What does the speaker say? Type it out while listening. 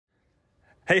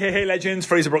Hey, legends.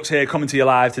 Fraser Brooks here, coming to you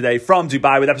live today from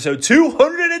Dubai with episode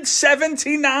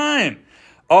 279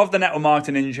 of the Network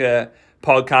Marketing Ninja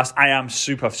podcast. I am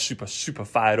super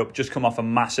fired up. Just come off a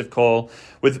massive call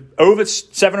with over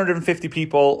 750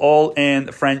 people, all in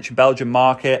the French and Belgian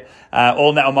market,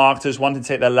 all network marketers wanting to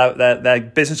take their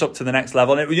business up to the next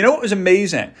level. And you know what was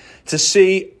amazing? To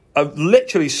see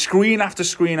literally screen after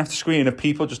screen after screen of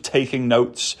people just taking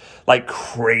notes like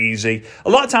crazy. A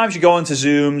lot of times you go onto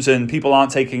Zooms and people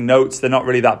aren't taking notes. They're not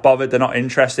really that bothered. They're not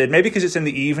interested. Maybe because it's in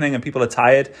the evening and people are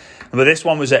tired. But this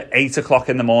one was at 8 o'clock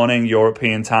in the morning,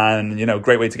 European time. And,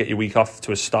 great way to get your week off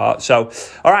to a start. So,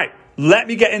 all right. Let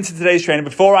me get into today's training.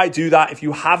 Before I do that, if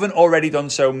you haven't already done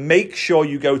so, make sure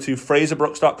you go to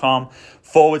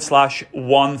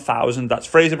fraserbrooks.com/1000. That's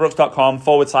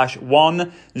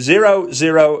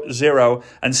fraserbrooks.com/1000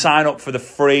 and sign up for the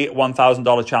free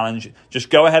 $1,000 challenge. Just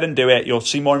go ahead and do it. You'll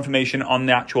see more information on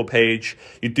the actual page.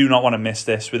 You do not want to miss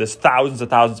this, with there's thousands and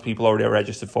thousands of people already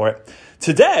registered for it.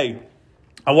 Today,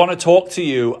 I want to talk to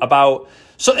you about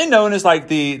something known as like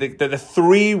the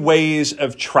three ways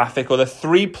of traffic, or the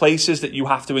three places that you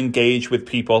have to engage with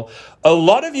people. A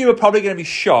lot of you are probably going to be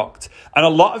shocked, and a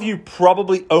lot of you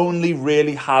probably only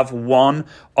really have one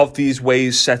of these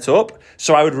ways set up.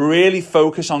 So I would really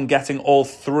focus on getting all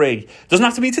three. Doesn't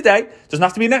have to be today, doesn't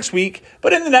have to be next week,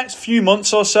 but in the next few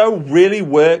months or so, really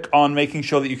work on making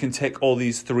sure that you can tick all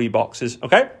these three boxes,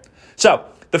 okay? So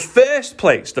the first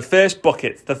place, the first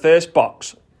bucket, the first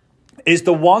box is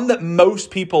the one that most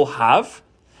people have,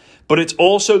 but it's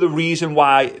also the reason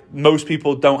why most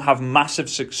people don't have massive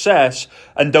success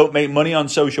and don't make money on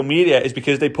social media, is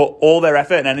because they put all their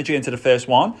effort and energy into the first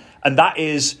one, and that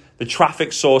is the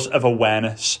traffic source of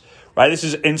awareness, right? This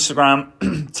is Instagram,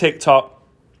 TikTok,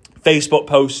 Facebook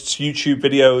posts, YouTube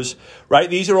videos,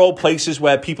 right? These are all places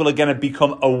where people are going to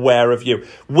become aware of you,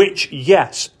 which,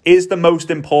 yes, is the most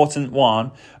important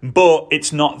one, but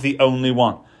it's not the only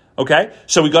one. Okay,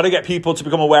 so we got to get people to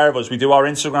become aware of us. We do our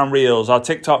Instagram Reels, our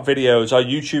TikTok videos, our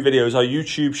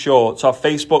YouTube Shorts, our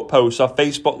Facebook posts, our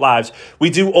Facebook Lives. We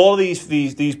do all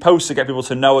these posts to get people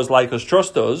to know us, like us,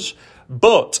 trust us.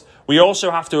 But we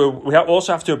also have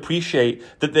to appreciate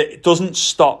that it doesn't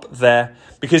stop there,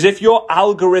 because if you're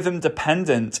algorithm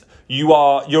dependent,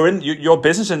 your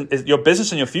business and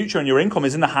your future and your income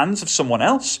is in the hands of someone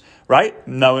else, right?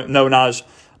 Known as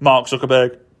Mark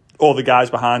Zuckerberg, or the guys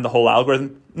behind the whole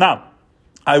algorithm. Now,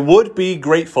 I would be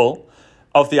grateful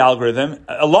of the algorithm.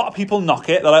 A lot of people knock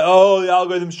it. They're like, oh, the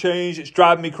algorithm's changed. It's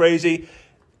driving me crazy.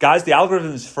 Guys, the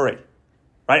algorithm is free,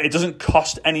 right? It doesn't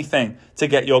cost anything to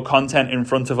get your content in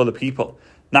front of other people.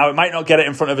 Now, it might not get it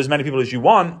in front of as many people as you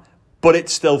want, but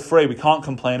it's still free. We can't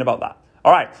complain about that.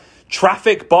 All right.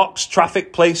 Traffic box,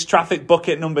 traffic place, traffic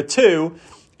bucket number 2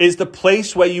 is the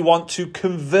place where you want to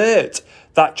convert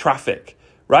that traffic,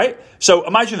 right? So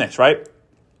imagine this, right?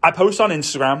 I post on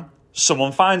Instagram,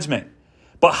 someone finds me.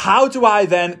 But how do I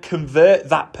then convert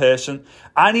that person?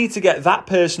 I need to get that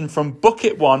person from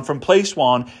bucket 1, from place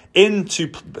 1, into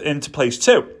place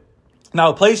 2.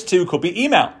 Now, place 2 could be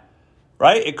email,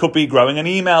 right? It could be growing an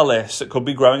email list. It could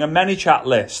be growing a ManyChat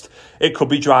list. It could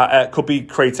be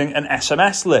creating an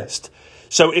SMS list.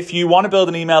 So if you want to build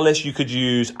an email list, you could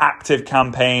use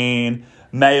Active-Campaign,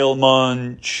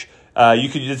 MailMunch. You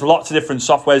could use lots of different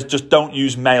softwares. Just don't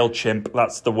use MailChimp.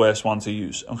 That's the worst one to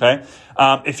use. Okay.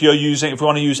 If you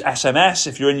want to use SMS,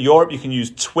 if you're in Europe, you can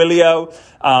use Twilio.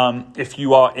 If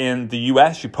you are in the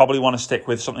US, you probably want to stick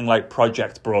with something like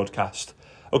Project Broadcast.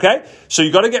 Okay. So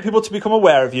you got to get people to become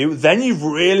aware of you. Then you've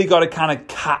really got to kind of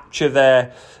capture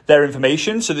their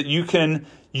information so that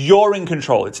you're in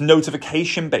control. It's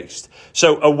notification based.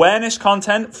 So awareness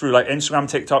content through like Instagram,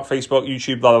 TikTok, Facebook,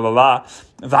 YouTube, blah, blah, blah, blah.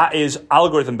 That is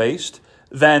algorithm based.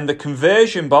 Then the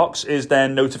conversion box is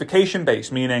then notification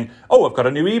based, meaning, oh, I've got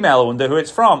a new email. I wonder who it's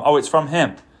from. Oh, it's from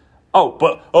him.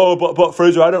 But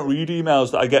Fraser, I don't read emails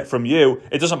that I get from you.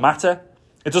 It doesn't matter.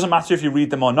 It doesn't matter if you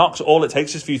read them or not, because all it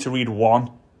takes is for you to read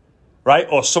one. Right?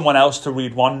 Or someone else to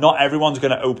read one. Not everyone's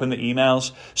going to open the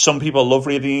emails. Some people love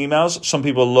reading emails. Some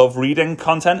people love reading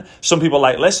content. Some people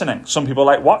like listening. Some people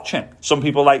like watching. Some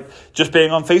people like just being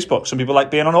on Facebook. Some people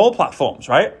like being on all platforms,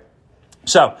 right?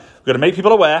 So we've got to make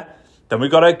people aware. Then we've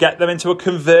got to get them into a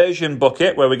conversion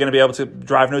bucket where we're going to be able to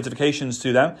drive notifications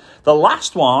to them. The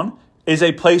last one is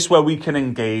a place where we can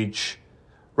engage.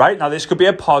 Right? Now, this could be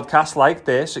a podcast like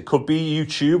this. It could be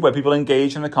YouTube where people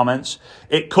engage in the comments.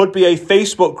 It could be a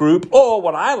Facebook group, or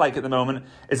what I like at the moment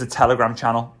is a Telegram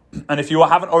channel. And if you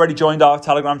haven't already joined our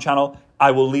Telegram channel, I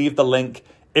will leave the link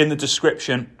in the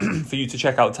description for you to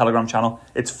check out the Telegram channel.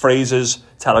 It's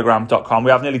fraserstelegram.com.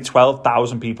 We have nearly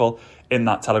 12,000 people in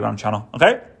that Telegram channel.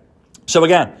 Okay? So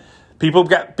again, people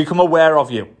become aware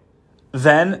of you.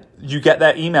 Then you get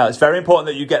their email. It's very important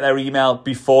that you get their email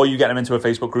before you get them into a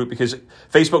Facebook group, because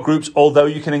Facebook groups, although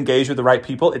you can engage with the right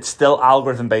people, it's still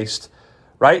algorithm based,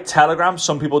 right? Telegram,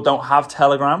 some people don't have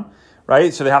Telegram,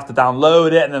 right? So they have to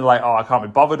download it and then like, oh, I can't be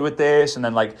bothered with this. And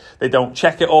then like they don't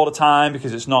check it all the time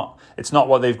because it's not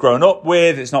what they've grown up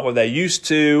with. It's not what they're used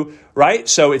to, right?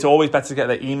 So it's always better to get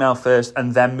their email first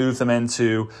and then move them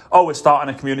into, oh, we're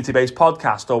starting a community-based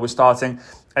podcast, or we're starting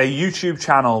a YouTube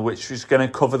channel which is going to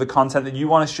cover the content that you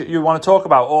want to talk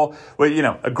about, or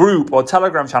a group or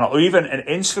Telegram channel, or even an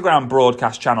Instagram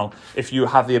broadcast channel if you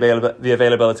have the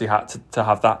availability to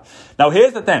have that. Now,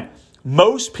 here's the thing.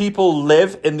 Most people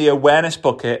live in the awareness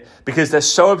bucket because they're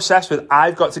so obsessed with,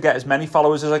 I've got to get as many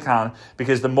followers as I can,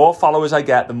 because the more followers I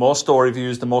get, the more story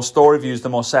views, the more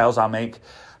sales I'll make.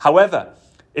 However,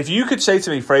 if you could say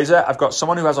to me, Fraser, I've got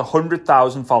someone who has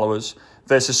 100,000 followers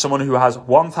versus someone who has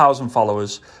 1,000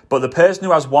 followers, but the person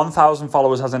who has 1,000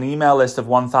 followers has an email list of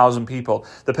 1,000 people.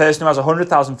 The person who has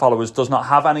 100,000 followers does not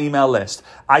have an email list.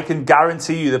 I can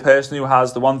guarantee you the person who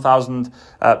has the 1,000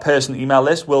 person email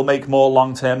list will make more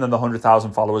long-term than the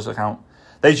 100,000 followers account.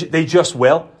 They just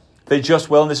will. They just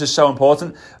will, and this is so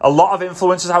important. A lot of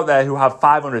influencers out there who have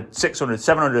 500, 600,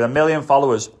 700, 1 million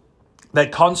followers, they're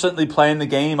constantly playing the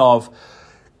game of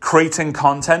creating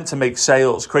content to make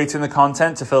sales, creating the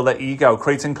content to fill their ego,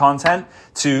 creating content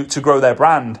to grow their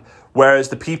brand. Whereas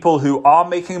the people who are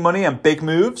making money and big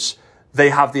moves, they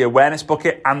have the awareness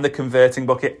bucket and the converting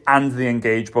bucket and the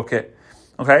engage bucket.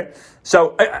 Okay?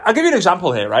 So I'll give you an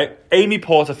example here, right? Amy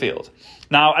Porterfield.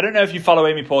 Now, I don't know if you follow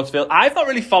Amy Porterfield. I've not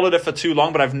really followed her for too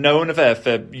long, but I've known of her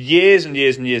for years and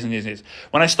years and years and years and years.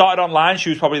 When I started online, she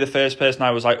was probably the first person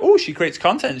I was like, oh, she creates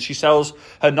content. She sells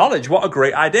her knowledge. What a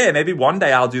great idea. Maybe one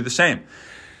day I'll do the same.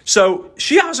 So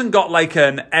she hasn't got like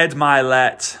an Ed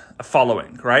Mylett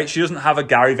following, right? She doesn't have a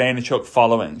Gary Vaynerchuk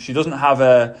following. She doesn't have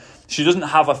a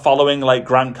following like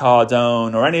Grant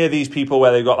Cardone or any of these people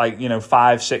where they've got like,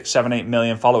 5, 6, 7, 8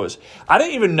 million followers. I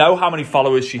don't even know how many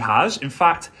followers she has. In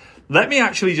fact, let me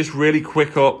actually just really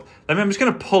quick up. I'm just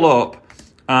going to pull up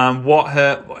what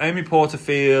her Amy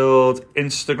Porterfield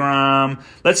Instagram.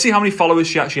 Let's see how many followers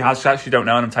she actually has. I actually don't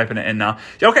know, and I'm typing it in now.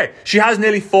 Okay, she has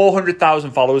nearly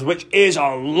 400,000 followers, which is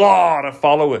a lot of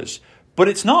followers, but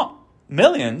it's not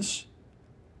millions.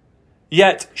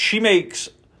 Yet she makes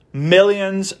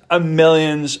millions and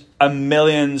millions and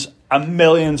millions and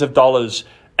millions of dollars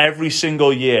every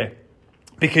single year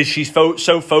because she's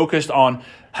so focused on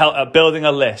building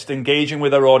a list, engaging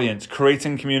with her audience,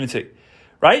 creating community,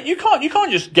 right? You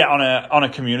can't just get on a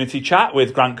community chat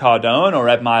with Grant Cardone or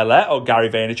Ed Mylett or Gary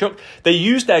Vaynerchuk. They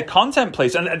use their content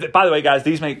place. And by the way, guys,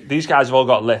 these guys have all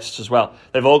got lists as well.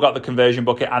 They've all got the conversion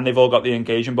bucket and they've all got the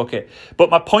engagement bucket. But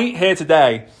my point here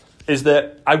today is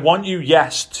that I want you,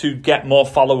 yes, to get more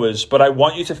followers, but I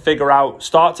want you to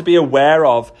start to be aware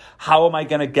of, how am I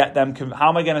going to get them? How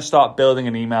am I going to start building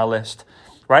an email list?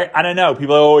 Right? And I know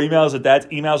people are, emails are dead.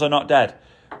 Emails are not dead.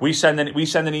 We send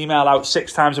an email out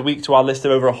 6 times a week to our list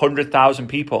of over 100,000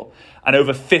 people, and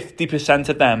over 50%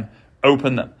 of them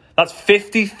open them. That's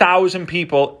 50,000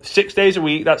 people, 6 days a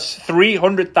week. That's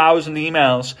 300,000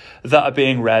 emails that are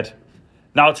being read.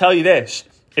 Now, I'll tell you this.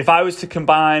 If I was to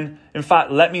combine, in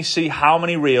fact, let me see how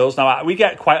many reels. Now, we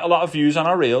get quite a lot of views on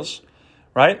our reels,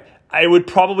 right? It would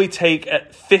probably take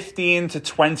 15 to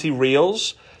 20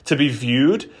 reels to be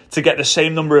viewed to get the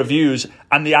same number of views,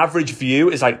 and the average view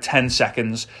is like 10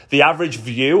 seconds. The average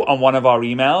view on one of our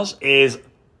emails is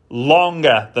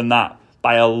longer than that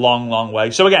by a long, long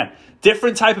way. So again,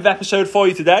 different type of episode for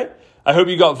you today. I hope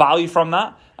you got value from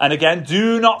that. And again,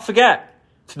 do not forget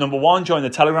to, number one, join the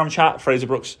Telegram chat,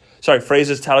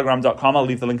 FraserTelegram.com. I'll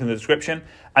leave the link in the description.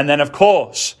 And then, of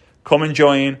course, come and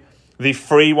join the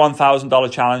free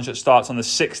 $1,000 challenge that starts on the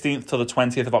 16th to the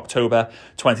 20th of October,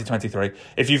 2023.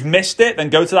 If you've missed it,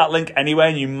 then go to that link anyway,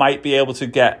 and you might be able to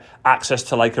get access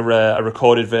to like a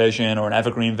recorded version or an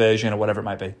evergreen version or whatever it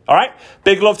might be. All right?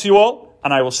 Big love to you all,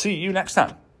 and I will see you next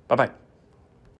time. Bye-bye.